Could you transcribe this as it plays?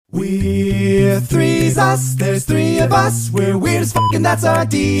We're Threezus, there's three of us. We're weird as fuck and that's our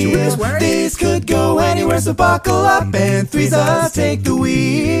deal. This could go anywhere, so buckle up and Threezus take the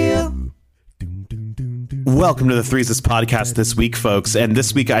wheel. Welcome to the Threezus podcast this week, folks. And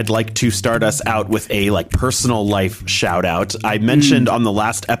this week, I'd like to start us out with a personal life shout out. I mentioned on the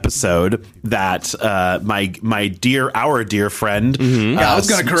last episode that our dear friend, I was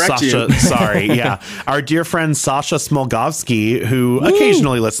going to correct Sasha, you. Sorry, yeah, our dear friend Sasha Smolgovsky, who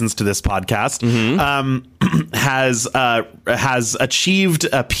occasionally listens to this podcast, has achieved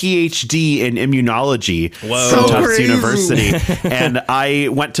a PhD in immunology from Tufts University. And I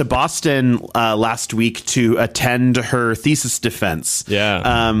went to Boston last week to attend her thesis defense.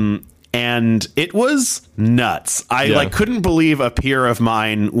 And it was nuts. I couldn't believe a peer of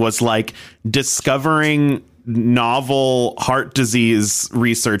mine was discovering novel heart disease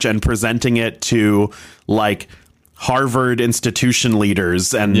research and presenting it to Harvard institution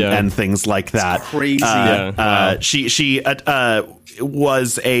leaders and things like that. It's crazy. She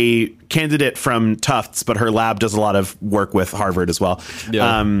was a candidate from Tufts, but her lab does a lot of work with Harvard as well. Did you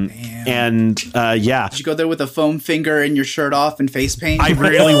go there with a foam finger and your shirt off and face paint? I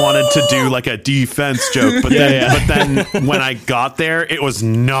really wanted to do a defense joke, but then when I got there, it was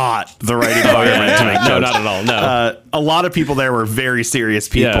not the right environment to make jokes. No, not at all. No. A lot of people there were very serious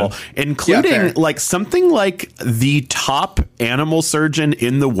people, including something like the top animal surgeon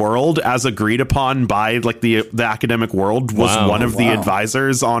in the world, as agreed upon by the academic world, was one of the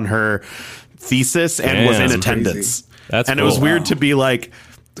advisors on her thesis and was in attendance. That's and cool. it was weird to be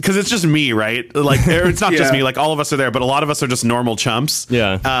because it's just me, right? It's not just me. All of us are there, but a lot of us are just normal chumps.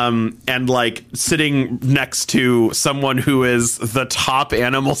 And sitting next to someone who is the top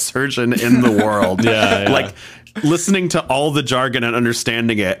animal surgeon in the world. Listening to all the jargon and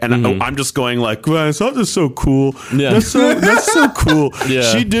understanding it, and I'm just going well, I thought this so cool. That's so cool.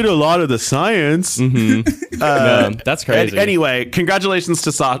 She did a lot of the science. That's crazy. Anyway, congratulations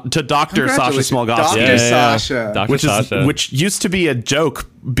to Dr. Sasha Smolgovsky. Dr. Sasha. Dr. Sasha. Which used to be a joke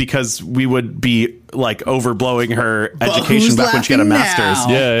because we would be overblowing her education back when she had a master's.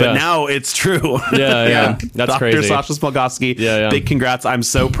 But now it's true. That's Dr. crazy. Sasha Smolgovsky. Big congrats. I'm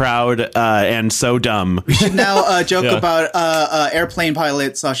so proud and so dumb. We should now joke about airplane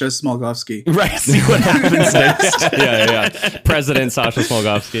pilot Sasha Smolgovsky. Right. See what happens next. President Sasha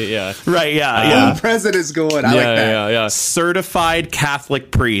Smolgovsky. Right. Oh, president's good. I like that. Certified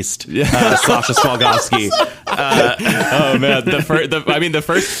Catholic priest. Sasha Smolgovsky. Oh man, the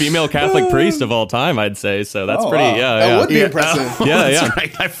first female Catholic priest of all time, I'd say. So that's pretty. That would be impressive. That's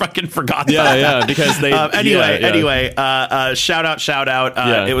right. I fucking forgot. Because they. Anyway, shout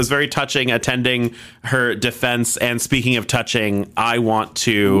out. It was very touching attending her defense. And speaking of touching, I want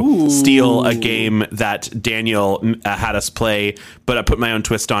to steal a game that Daniel had us play, but I put my own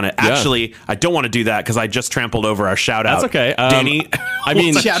twist on it. Actually, I don't want to do that because I just trampled over our shout out. That's okay. Danny,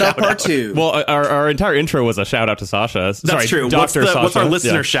 shout out part 2. Well, our entire intro was a shout out to Sasha. That's true. Dr. Sasha. What's our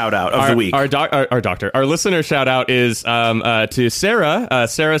listener shout out of the week? Our listener shout out is to Sarah.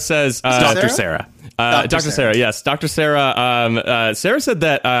 Sarah says Dr. Sarah. Dr. Sarah, yes. Dr. Sarah. Sarah said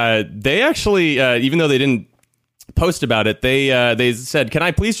that they actually, even though they didn't post about it, they said, can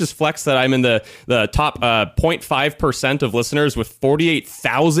I please just flex that I'm in the top 0.5% of listeners with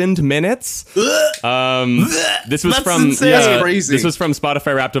 48,000 minutes? This was crazy. This was from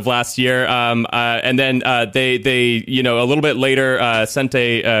Spotify Wrapped of last year. And then they a little bit later sent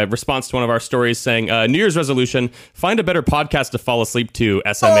a response to one of our stories saying, New Year's resolution, find a better podcast to fall asleep to,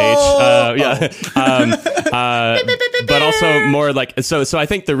 SMH. But also more so I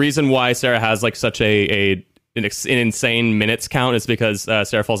think the reason why Sarah has such an insane minutes count is because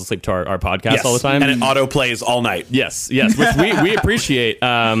Sarah falls asleep to our podcast all the time, and it auto plays all night. Yes, which we appreciate.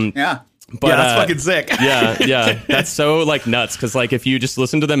 But, that's fucking sick. That's so nuts because if you just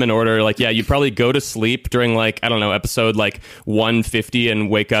listen to them in order, you'd probably go to sleep during episode 150 and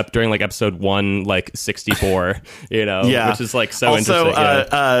wake up during episode 164. Which is so also,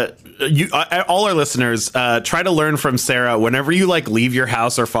 interesting. All our listeners, try to learn from Sarah. Whenever you leave your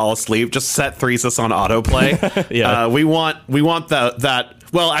house or fall asleep, just set Threezus on autoplay. We want that.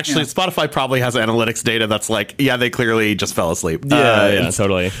 Well, actually, Spotify probably has analytics data that's they clearly just fell asleep.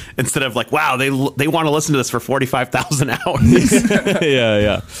 Totally. Instead of wow, they want to listen to this for 45,000 hours.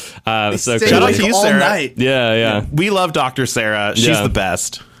 So shout out to you, Sarah. Night. We love Dr. Sarah. She's the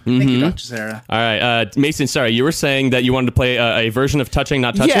best. Thank you, Dr. Sarah. All right, Mason. Sorry, you were saying that you wanted to play a version of Touching,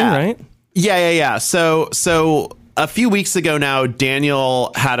 Not Touching, right? Yeah. So a few weeks ago now,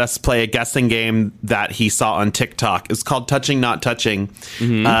 Daniel had us play a guessing game that he saw on TikTok. It's called Touching, Not Touching.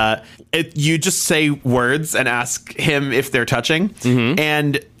 You just say words and ask him if they're touching,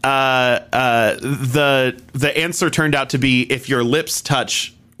 and the answer turned out to be if your lips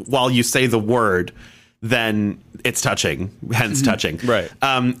touch while you say the word, then it's touching, hence touching. Right.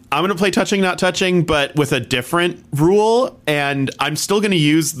 I'm going to play touching, not touching, but with a different rule. And I'm still going to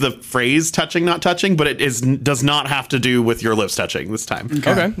use the phrase touching, not touching, but it does not have to do with your lips touching this time.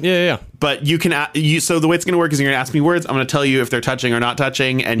 Okay. Yeah. But you can, so the way it's going to work is you're going to ask me words. I'm going to tell you if they're touching or not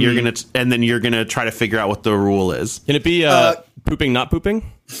touching. And you're going to, and then you're going to try to figure out what the rule is. Can it be pooping, not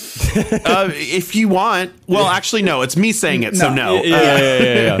pooping? If you want. Well, actually, no, it's me saying it. So no.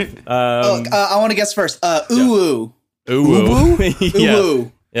 Yeah. I want to guess first. Ooh. Ooh.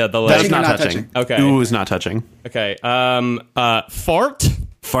 Ooh. Yeah, the That's leg. not touching. Okay. Ooh is not touching. Okay. Fart.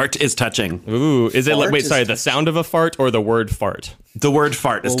 Fart is touching. Ooh, is it? Fart Wait, is sorry. The sound of a fart or the word fart? The word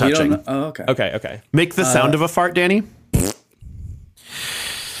fart is touching. Oh, okay. Okay. Make the sound of a fart, Danny.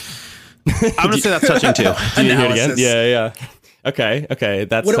 I'm going to say that's touching too. Do you hear it again? Yeah. Okay.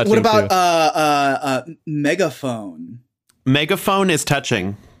 That's touching What about too. megaphone? Megaphone is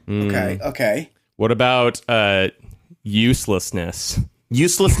touching. Okay. What about uselessness?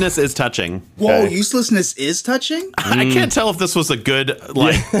 Uselessness is touching. Whoa, uselessness is touching? I can't tell if this was a good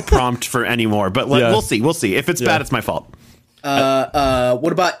prompt for any more, but we'll see. We'll see. If it's bad, it's my fault.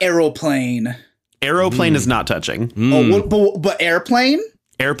 What about aeroplane? Aeroplane is not touching. Oh, but airplane?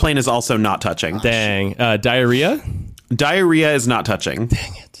 Airplane is also not touching. Dang. Diarrhea? Diarrhea is not touching.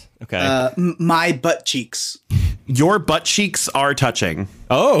 Dang it. Okay. My butt cheeks. Your butt cheeks are touching.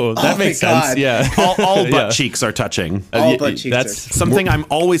 Oh, that makes my sense. God. Yeah. All butt cheeks are touching. All butt cheeks That's Something I'm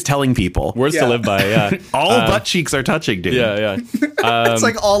alwa's telling people. words to live by. Yeah. All butt cheeks are touching, dude. Yeah. It's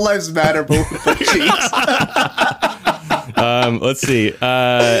like all lives matter, but with butt cheeks. Let's see.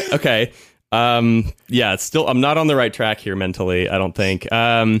 Okay. Yeah, it's still, I'm not on the right track here mentally, I don't think.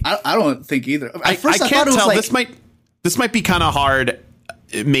 I don't think either. I can't tell. This might be kind of hard.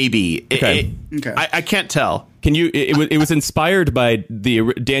 Maybe. Okay. I can't tell. Can you? It was inspired by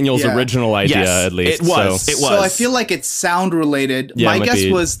Daniel's original idea, Yes, at least. it was. So. It was. So I feel like it's sound related. Yeah, My it might guess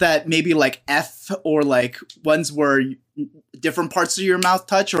be. was that maybe like F or like ones where different parts of your mouth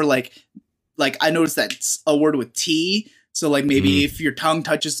touch, or like I noticed that it's a word with T. So like maybe if your tongue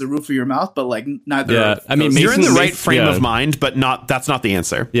touches the roof of your mouth, but like neither. Yeah, I mean, You're in the Mason's- right frame yeah. of mind, but that's not the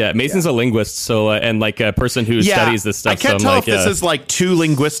answer. Yeah, Mason's a linguist, so and like a person who studies this stuff. I can't so tell I'm if this is like too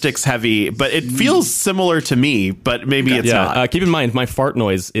linguistics heavy, but it feels similar to me, but maybe it's not. Keep in mind, my fart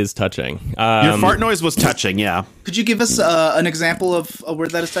noise is touching. Your fart noise was touching, yeah. Could you give us an example of a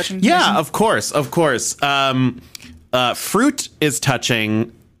word that is touching? Yeah, Mason? of course. Fruit is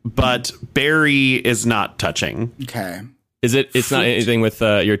touching, but berry is not touching. Okay. Is it? It's not anything with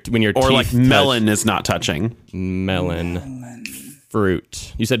when your Or teeth like melon is not touching. melon.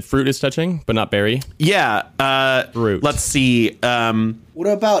 Fruit. You said fruit is touching, but not berry. Yeah. Fruit. Let's see. What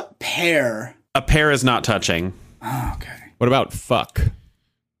about pear? A pear is not touching. Oh, okay. What about fuck?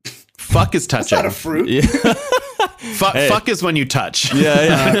 Fuck is touching. Not a fruit. Yeah. Fuck is when you touch.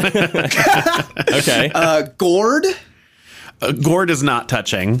 Yeah. Okay. Gourd. Gourd is not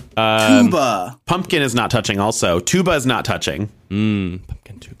touching. Tuba. Pumpkin is not touching also. Tuba is not touching.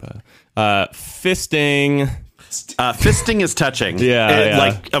 Pumpkin tuba. Fisting. Fisting is touching. Yeah.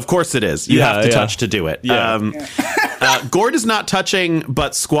 Like, of course it is. You have to touch to do it. Yeah. Gourd is not touching,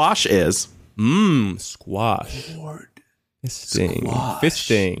 but squash is. Squash. Gourd. Fisting. Squash.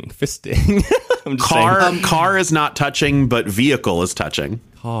 Fisting. I'm just saying. Car is not touching, but vehicle is touching.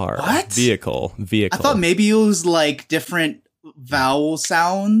 Car. What? Vehicle. I thought maybe it was like different vowel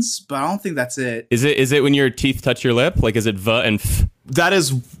sounds, but I don't think that's it. Is it when your teeth touch your lip? Like, is it v and f? That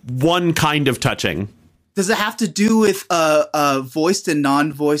is one kind of touching. Does it have to do with voiced and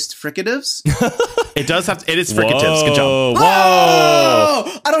non-voiced fricatives? It does have to, it is fricatives. Good job. Whoa.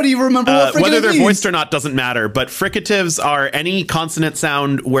 Oh, I don't even remember what fricative Whether they're means. voiced or not doesn't matter, but fricatives are any consonant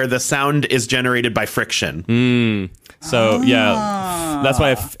sound where the sound is generated by friction. So, yeah. That's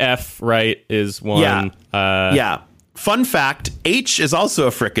why F, right, is one. Yeah. Yeah. Yeah. Fun fact, H is also a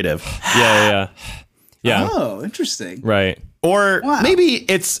fricative. Yeah. Oh, interesting. Right. Or Wow. maybe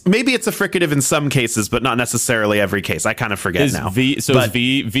it's a fricative in some cases, but not necessarily every case. I kind of forget Is now. V is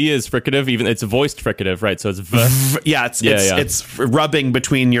fricative, even it's a voiced fricative, right? So it's v. Yeah, it's rubbing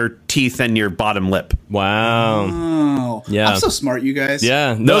between your teeth and your bottom lip. Wow. Oh, Yeah. I'm so smart, you guys.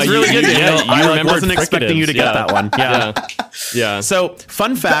 Yeah. That was really good. Yeah, I remembered wasn't expecting you to get fricatives. that one. Yeah. Yeah. So,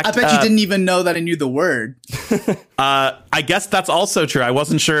 fun fact. I bet you didn't even know that I knew the word. I guess that's also true. I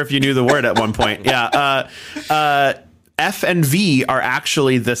wasn't sure if you knew the word at one point. Yeah. F and V are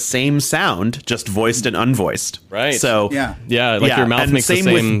actually the same sound, just voiced and unvoiced. Right. So like your mouth and makes same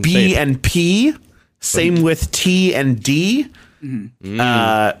the same with B shape. and P. Same with T and D.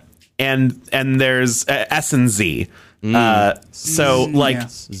 And there's S and Z.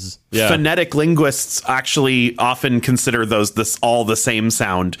 Phonetic linguists actually often consider this all the same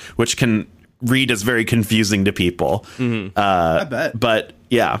sound, which can read as very confusing to people. I bet. But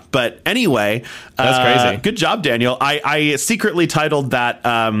anyway, that's crazy. Good job, Daniel. I secretly titled that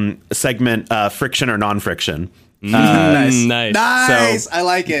segment "Friction or Non-Friction." Nice. I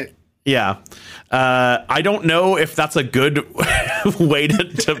like it. Yeah. I don't know if that's a good way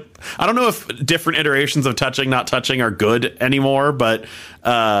to I don't know if different iterations of touching, not touching are good anymore, but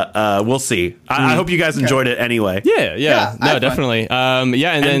we'll see. I hope you guys enjoyed it anyway. Yeah. No, definitely.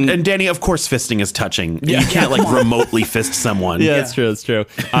 And Danny, of course, fisting is touching. You can't remotely fist someone. Yeah, that's true.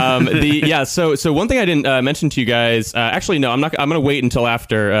 So one thing I didn't mention to you guys, actually, no, I'm going to wait until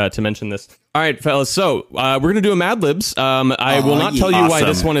after to mention this. All right, fellas. So we're going to do a MadLibs. I will not tell you why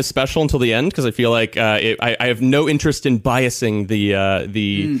this one is special until the end, because I feel like I have no interest in biasing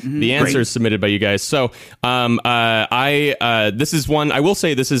the answers submitted by you guys. So this is one. I will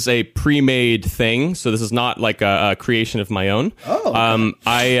say this is a pre-made thing, so this is not like a creation of my own. Okay.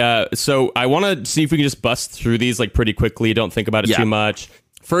 I want to see if we can just bust through these pretty quickly. Don't think about it too much.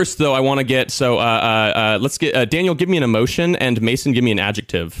 First, though, I want to get let's get Daniel, give me an emotion, and Mason, give me an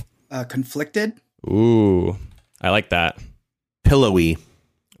adjective. Conflicted. Ooh, I like that. Pillowy.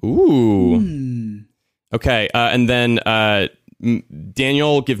 Ooh. Okay, and then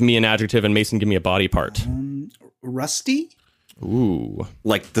Daniel, give me an adjective, and Mason, give me a body part. Rusty. Ooh.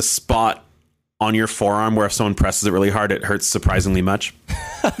 Like the spot on your forearm where if someone presses it really hard, it hurts surprisingly much.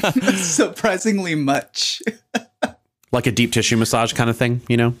 Surprisingly much. Like a deep tissue massage kind of thing,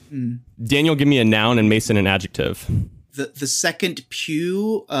 you know? Daniel, give me a noun, and Mason, an adjective. The second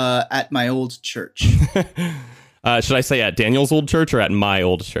pew at my old church. Should I say at Daniel's old church or at my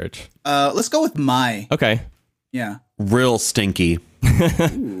old church? Let's go with my. Okay. Yeah. Real stinky.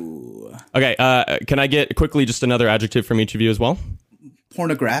 Ooh. Okay. Can I get quickly just another adjective from each of you as well?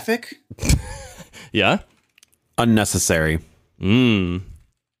 Pornographic. Yeah. Unnecessary. Sorry,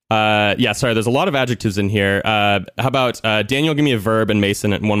 there's a lot of adjectives in here. How about Daniel, give me a verb, and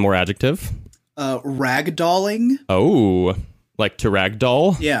Mason, one more adjective. Ragdolling. Oh, like to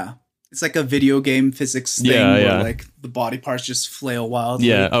ragdoll? Yeah. It's like a video game physics thing where like the body parts just flail wildly.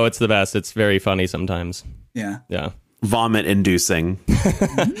 Yeah. Oh, it's the best. It's very funny sometimes. Yeah. Yeah. Vomit inducing.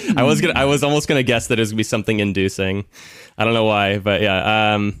 I was almost gonna guess that it was gonna be something inducing. I don't know why, but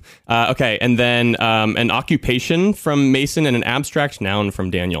yeah. Okay, and then an occupation from Mason and an abstract noun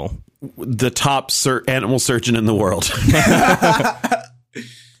from Daniel. The top animal surgeon in the world.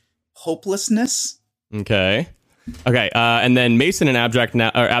 Hopelessness. Okay. And then Mason an abstract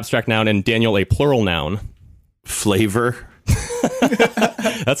noun, and Daniel a plural noun. Flavor.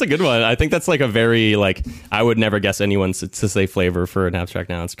 That's a good one. I think that's like a very I would never guess anyone to say flavor for an abstract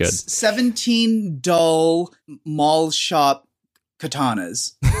noun. It's good. 17 dull mall shop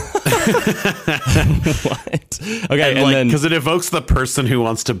katanas. What? Okay, and then because it evokes the person who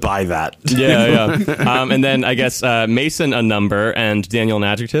wants to buy that. Yeah. And then I guess Mason a number, and Daniel an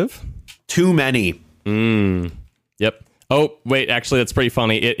adjective. Too many. Yep. Oh, wait, actually, that's pretty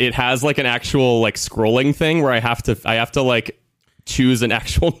funny. It has like an actual scrolling thing where I have to choose an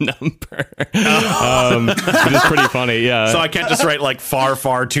actual number. Which is pretty funny, yeah. So I can't just write far,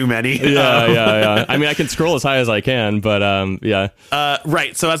 far too many. Yeah. I mean, I can scroll as high as I can, but yeah.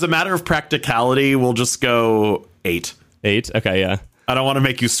 Right. So as a matter of practicality, we'll just go 8. 8? Okay, yeah. I don't want to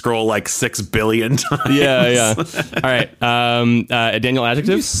make you scroll 6 billion times. Yeah. All right. Daniel,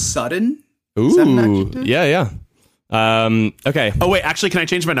 adjective? Sudden? Ooh. Is that an adjective? Yeah. Okay. Oh, wait. Actually, can I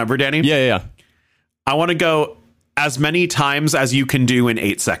change my number, Danny? Yeah. I want to go as many times as you can do in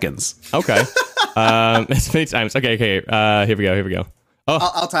 8 seconds. Okay. As many times. Okay. Here we go.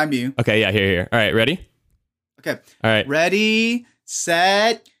 Oh, I'll time you. Okay. Yeah. Here. All right. Ready? Okay. All right. Ready,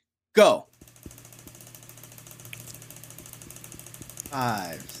 set, go.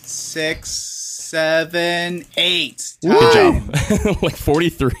 5, 6, 7, 8. Good job.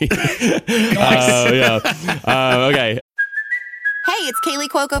 43. Nice. Yeah. Okay. Hey, it's Kaylee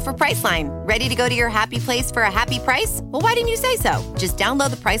Cuoco for Priceline. Ready to go to your happy place for a happy price? Well, why didn't you say so? Just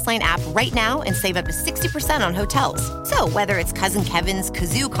download the Priceline app right now and save up to 60% on hotels. So whether it's Cousin Kevin's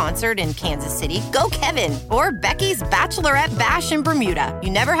Kazoo Concert in Kansas City, go Kevin, or Becky's Bachelorette Bash in Bermuda,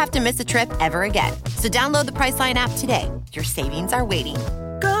 you never have to miss a trip ever again. So download the Priceline app today. Your savings are waiting.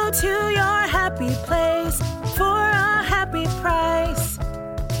 Go to your happy place for a happy price.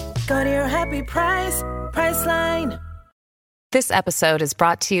 Go to your happy price, Priceline. This episode is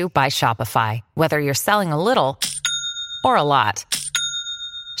brought to you by Shopify. Whether you're selling a little or a lot,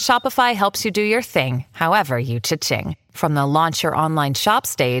 Shopify helps you do your thing, however you cha-ching. From the launch your online shop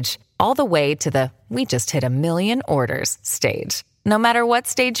stage, all the way to the we just hit 1 million orders stage. No matter what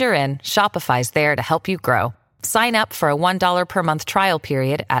stage you're in, Shopify's there to help you grow. Sign up for a $1 per month trial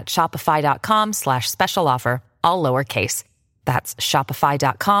period at shopify.com/special offer, all lowercase. That's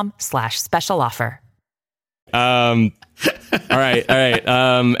shopify.com/special offer. All right.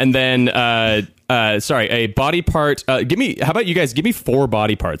 And then, sorry, a body part. How about you guys give me 4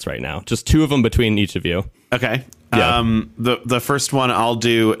 body parts right now? Just 2 of them between each of you. Okay. Yeah. The first one I'll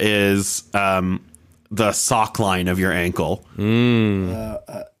do is the sock line of your ankle.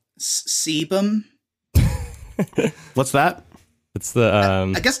 Sebum. What's that? It's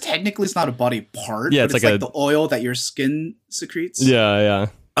the I guess technically it's not a body part. Yeah, but it's like the oil that your skin secretes. Yeah.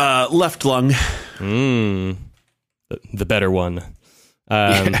 Left lung. The better one.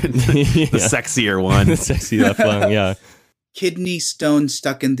 The sexier one. The sexy left lung, yeah. Kidney stone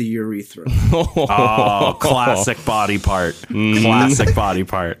stuck in the urethra. Oh, classic body part. Classic body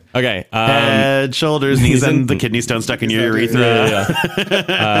part. Okay. Head, shoulders, knees, and the kidney stone stuck in your urethra.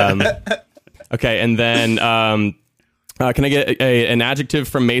 Yeah. Okay, and then can I get an adjective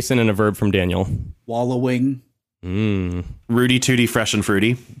from Mason and a verb from Daniel? Wallowing. Rudy Tooty, fresh and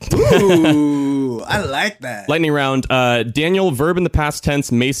fruity. Ooh, I like that. Lightning round. Daniel, verb in the past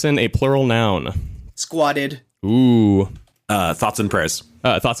tense. Mason, a plural noun. Squatted. Ooh. Thoughts and prayers.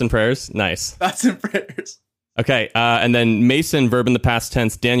 Thoughts and prayers. Nice. Thoughts and prayers. Okay, and then Mason, verb in the past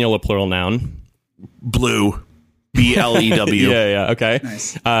tense. Daniel, a plural noun. Blue. BLEW. Yeah. Okay.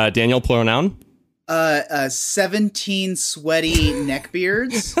 Nice. Daniel, plural noun. 17 sweaty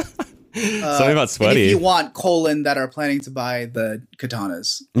neckbeards. Something about sweaty. If you want, that are planning to buy the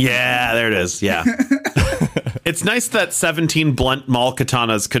katanas. Yeah, there it is. Yeah. It's nice that 17 blunt maul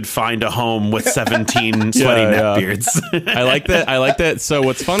katanas could find a home with 17 sweaty neckbeards. I like that. So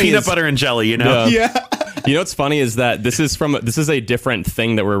what's funny Peanut is butter and jelly, you know? Yeah. You know what's funny is that this is a different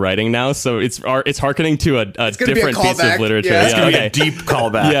thing that we're writing now. So it's hearkening to a different piece of literature. Yeah, it's gonna be a deep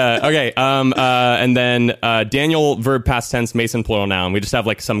callback. Yeah. Okay. And then Daniel, verb past tense, Mason, plural noun. We just have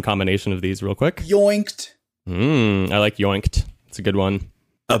like some combination of these real quick. Yoinked. I like yoinked. It's a good one.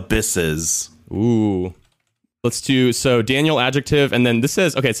 Abysses. Ooh. Let's do, so Daniel, adjective, and then it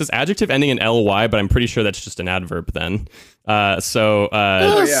says adjective ending in ly, but I'm pretty sure that's just an adverb then. Some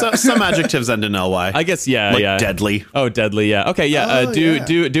adjectives end in ly. I guess, yeah, like yeah. deadly. Oh, deadly, yeah. Okay, yeah.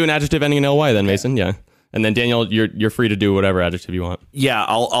 Do an adjective ending in ly then, Mason. Yeah. And then Daniel, you're free to do whatever adjective you want. Yeah,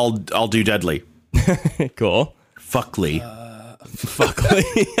 I'll do deadly. Cool. Fuckly. Fuckly.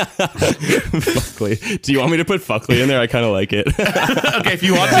 Fuckly. Do you want me to put fuckly in there? I kind of like it. Okay, if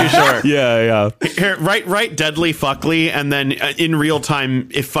you want to, sure. Yeah. Here, write deadly fuckly, and then in real time,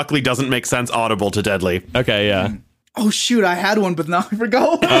 if fuckly doesn't make sense, audible to deadly. Okay, yeah. Oh shoot, I had one, but now I forgot.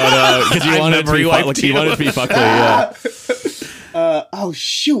 Oh no, because you wanted to be fuckly. Yeah. Oh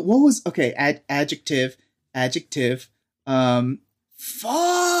shoot, what was adjective? I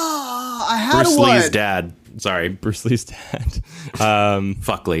had Bruce one. Lee's dad. Sorry, Bruce Lee's dad.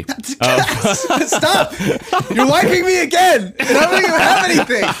 Fuckly. Stop! You're wiping me again. I don't even have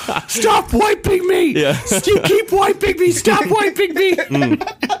anything. Stop wiping me. Yeah. You keep wiping me. Stop wiping me. All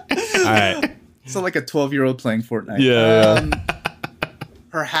right. So like a 12-year-old playing Fortnite. Yeah.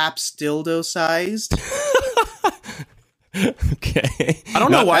 Perhaps dildo sized. Okay. I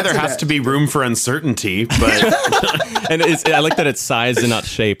don't know why there has to be room for uncertainty, but and I like that it's sized and not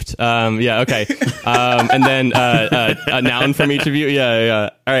shaped. Yeah. Okay. And then a noun from each of you.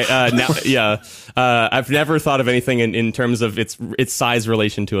 Yeah. All right. Now, yeah. I've never thought of anything in terms of its size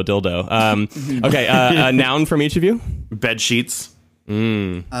relation to a dildo. Okay. A noun from each of you. bed sheets.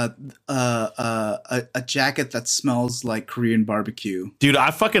 A jacket that smells like Korean barbecue. Dude,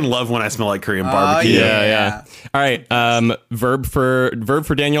 I fucking love when I smell like Korean barbecue. Yeah. All right. Verb for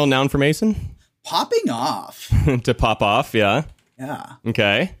Daniel, noun for Mason. Popping off. To pop off. Yeah. Yeah.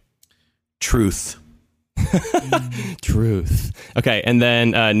 Okay. Truth. Truth. Okay, and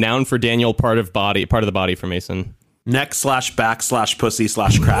then noun for Daniel, part of the body for Mason.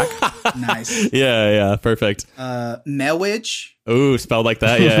 Neck/back/pussy/crack. Nice. Yeah, perfect. Mewage. Ooh, spelled like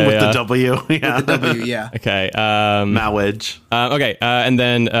that. Yeah, With yeah. the W. Yeah. With the W, yeah. Okay. Mowage. Okay, and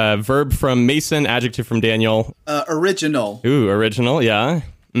then verb from Mason, adjective from Daniel. Original. Ooh, original. Yeah.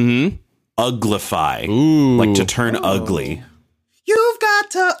 Mm-hmm. Uglify. Ooh, like to turn ugly. You've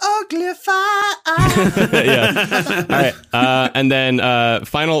got to uglify. Yeah. All right. And then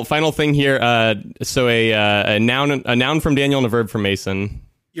final thing here. So a noun from Daniel and a verb from Mason.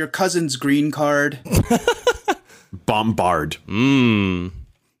 Your cousin's green card. Bombard.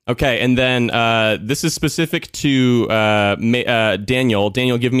 Okay, and then this is specific to Daniel.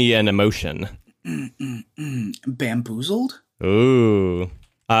 Daniel, give me an emotion. Bamboozled? Ooh.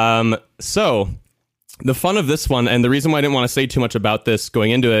 So the fun of this one, and the reason why I didn't want to say too much about this going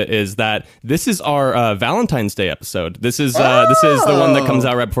into it, is that this is our Valentine's Day episode. This is the one that comes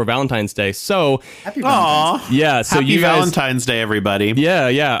out right before Valentine's Day. So Happy Valentine's Day. yeah, so Happy you guys, Valentine's Day, everybody. yeah.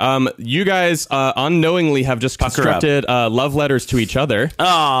 You guys unknowingly have just constructed love letters to each other.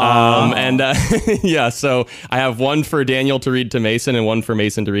 And yeah, so I have one for Daniel to read to Mason and one for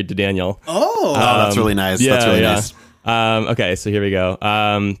Mason to read to Daniel. Oh, That's really nice. Yeah, That's really yeah. nice. Okay, so here we go.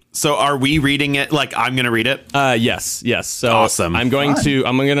 So are we reading it? Like, I'm going to read it? Yes. So Awesome. I'm going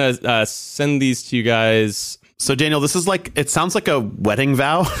to send these to you guys. So, Daniel, this is like, it sounds like a wedding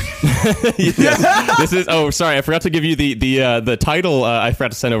vow. This is, oh, sorry, I forgot to give you the title I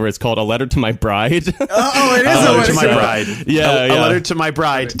forgot to send over. It's called A Letter to My Bride. it is A letter to my so- bride. Yeah, A yeah. letter to my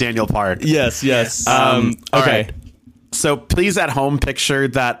bride, Daniel Park. Yes. All Okay. right. So please at home picture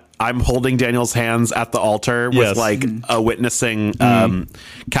that I'm holding Daniel's hands at the altar with Yes. like a witnessing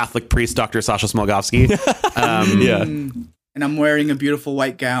Catholic priest, Dr. Sasha Smolgovsky. Yeah. and I'm wearing a beautiful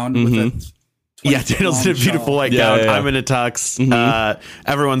white gown with a Yeah, Daniel's in a beautiful white Yeah, gown. yeah, yeah. I'm in a tux.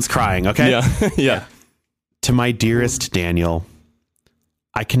 Everyone's crying, okay? Yeah. To my dearest Daniel,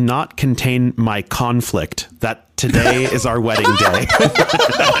 I cannot contain my conflict that today is our wedding day.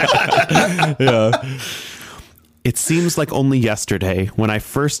 Yeah. It seems like only yesterday when I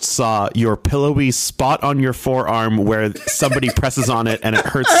first saw your pillowy spot on your forearm where somebody presses on it and it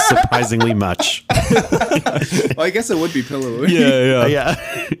hurts surprisingly much. Well, I guess it would be pillowy. Yeah.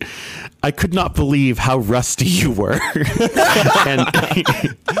 I could not believe how rusty you were.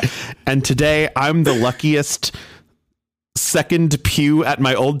 and today I'm the luckiest second pew at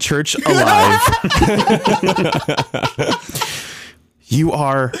my old church alive. You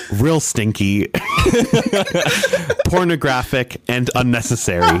are real stinky, pornographic, and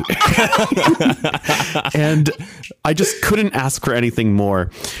unnecessary. And I just couldn't ask for anything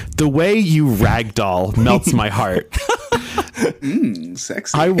more. The way you ragdoll melts my heart.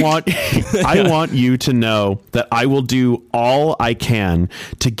 Sexy. I want you to know that I will do all I can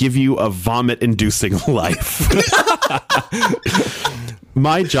to give you a vomit-inducing life.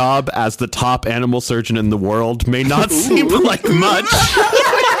 My job as the top animal surgeon in the world may not seem like much.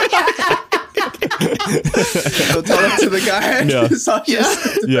 Don't tell it to the guy. Yeah.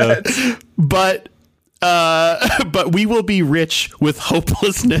 Sasha's But we will be rich with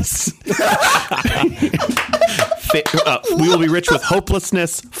hopelessness. We will be rich with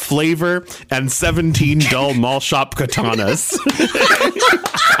hopelessness, flavor, and 17 dull mall shop katanas.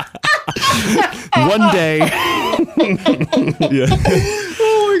 One day,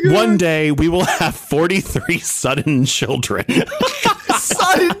 one day we will have 43 sudden children. You're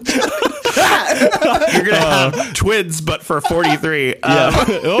gonna have twins, but for 43.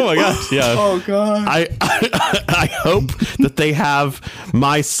 Oh my gosh. Yeah. Oh god. I hope that they have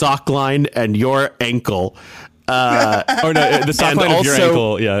my sock line and your ankle. Oh no, the sock line of your also-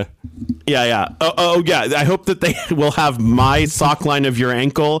 ankle. Yeah. Yeah. Oh, yeah. I hope that they will have my sock line of your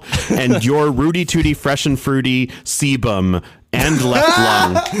ankle and your Rudy Tooty Fresh and Fruity sebum and left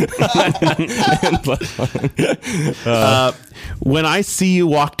lung. When I see you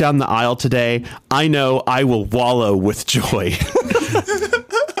walk down the aisle today, I know I will wallow with joy.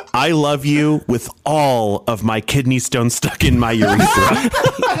 I love you with all of my kidney stones stuck in my urethra.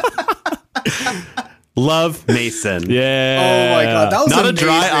 Love, Mason. Yeah. Oh my god, that was Not amazing. a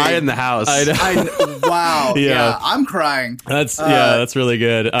dry eye in the house. Wow. Yeah. Yeah, I'm crying. That's really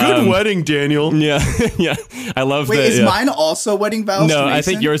good. Good wedding, Daniel. Yeah. Yeah. I love Wait, that. is mine also wedding vows? No, Mason? I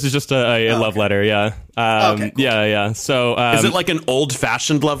think yours is just a love letter. Yeah. Okay, cool. Yeah. So, Is it like an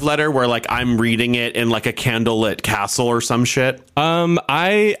old-fashioned love letter where like I'm reading it in like a candlelit castle or some shit?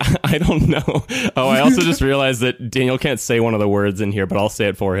 I don't know. Oh, I also just realized that Daniel can't say one of the words in here, but I'll say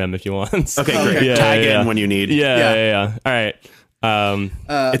it for him if he wants. Okay, great. Yeah, Tag yeah. in when you need. Yeah. All right.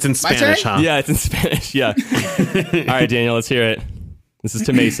 It's in Spanish, turn? huh? Yeah, it's in Spanish. Yeah. All right, Daniel, let's hear it. This is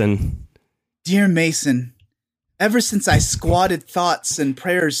to Mason. Dear Mason, ever since I squatted thoughts and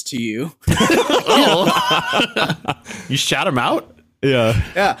prayers to you, You shout him out?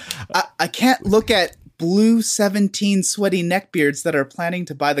 Yeah. I can't look at blue 17 sweaty neckbeards that are planning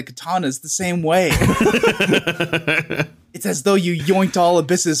to buy the katanas the same way. It's as though you yoinked all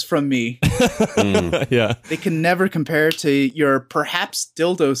abysses from me. Yeah. They can never compare to your perhaps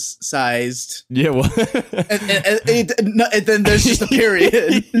dildo-sized. Yeah. Well, And then there's just a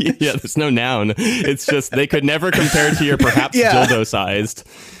period. yeah. There's no noun. It's just they could never compare to your perhaps Yeah. dildo sized.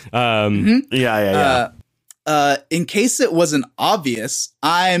 Yeah. in case it wasn't obvious,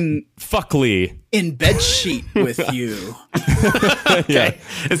 I'm Fuck Lee. in bed sheet with you. Okay.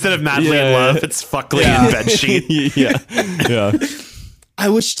 Instead of madly in love, it's fuckly in bed sheet. Yeah. I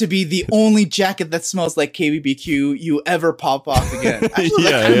wish to be the only jacket that smells like KBBQ you ever pop off again. Actually,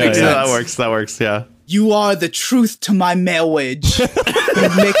 That works. Yeah. You are the truth to my male wage. You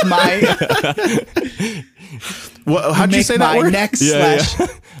make my how'd you say that word? Neck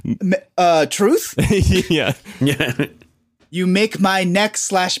truth? Yeah. You make my neck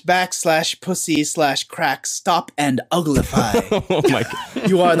 /back /pussy /crack stop and uglify. Oh my God.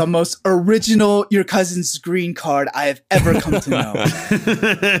 You are the most original your cousin's green card I have ever come to know.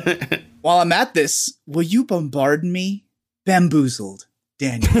 While I'm at this, will you bombard me? Bamboozled,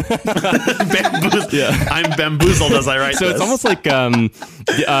 Daniel. I'm bamboozled as I write So this. it's almost like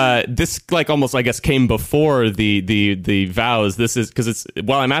this like almost I guess came before the vows. This is because it's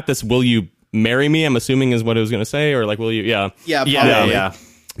while I'm at this, will you marry me? I'm assuming is what it was going to say, or like will you? Yeah. Yeah.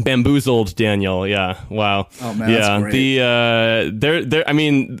 Bamboozled, Daniel. Yeah. Wow. Oh man, that's great. There. I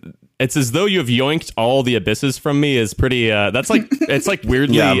mean, it's as though you have yoinked all the abysses from me. Is pretty. That's like it's like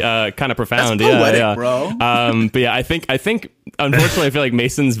weirdly kind of profound. That's poetic, bro. But yeah, I think. Unfortunately, I feel like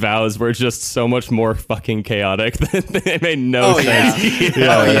Mason's vows were just so much more fucking chaotic that they made no sense.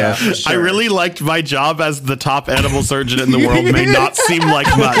 For sure. I really liked my job as the top animal surgeon in the world. May not seem like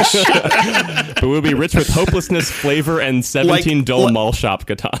much, but we'll be rich with hopelessness, flavor, and 17 dull mall shop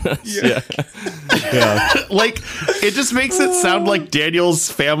katanas. Yeah. Like it just makes it sound like Daniel's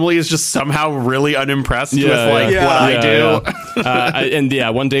family is just somehow really unimpressed with what I do.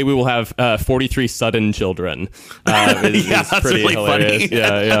 One day we will have 43 sudden children. It's that's pretty really hilarious.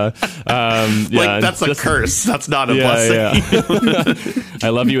 Funny. That's a curse. That's not a blessing. I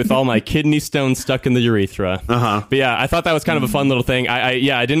love you with all my kidney stones stuck in the urethra. But yeah, I thought that was kind of a fun little thing.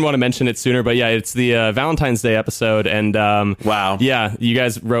 I didn't want to mention it sooner, but yeah, it's the Valentine's Day episode, and wow, yeah, you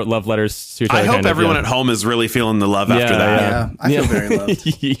guys wrote love letters to each other. I hope everyone at home is really feeling the love after that. Yeah, I feel very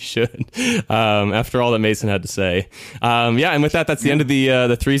loved. You should. After all that Mason had to say. And with that, that's the end of the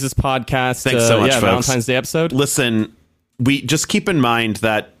Threezus podcast. Thanks so much, folks. Valentine's Day episode. Listen, we just keep in mind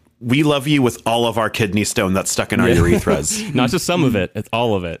that we love you with all of our kidney stone that's stuck in our urethras. Not just some of it, it's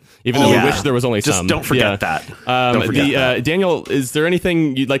all of it. Even though we wish there was only just some. Don't forget that. Don't forget that. Daniel, is there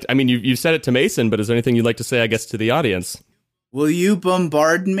anything you'd like? I mean, you said it to Mason, but is there anything you'd like to say, I guess, to the audience? Will you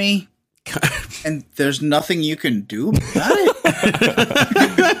bombard me? And there's nothing you can do about it?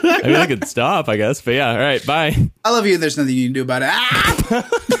 I mean, I could stop, I guess. But yeah, all right, bye. I love you and there's nothing you can do about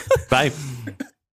it. Bye.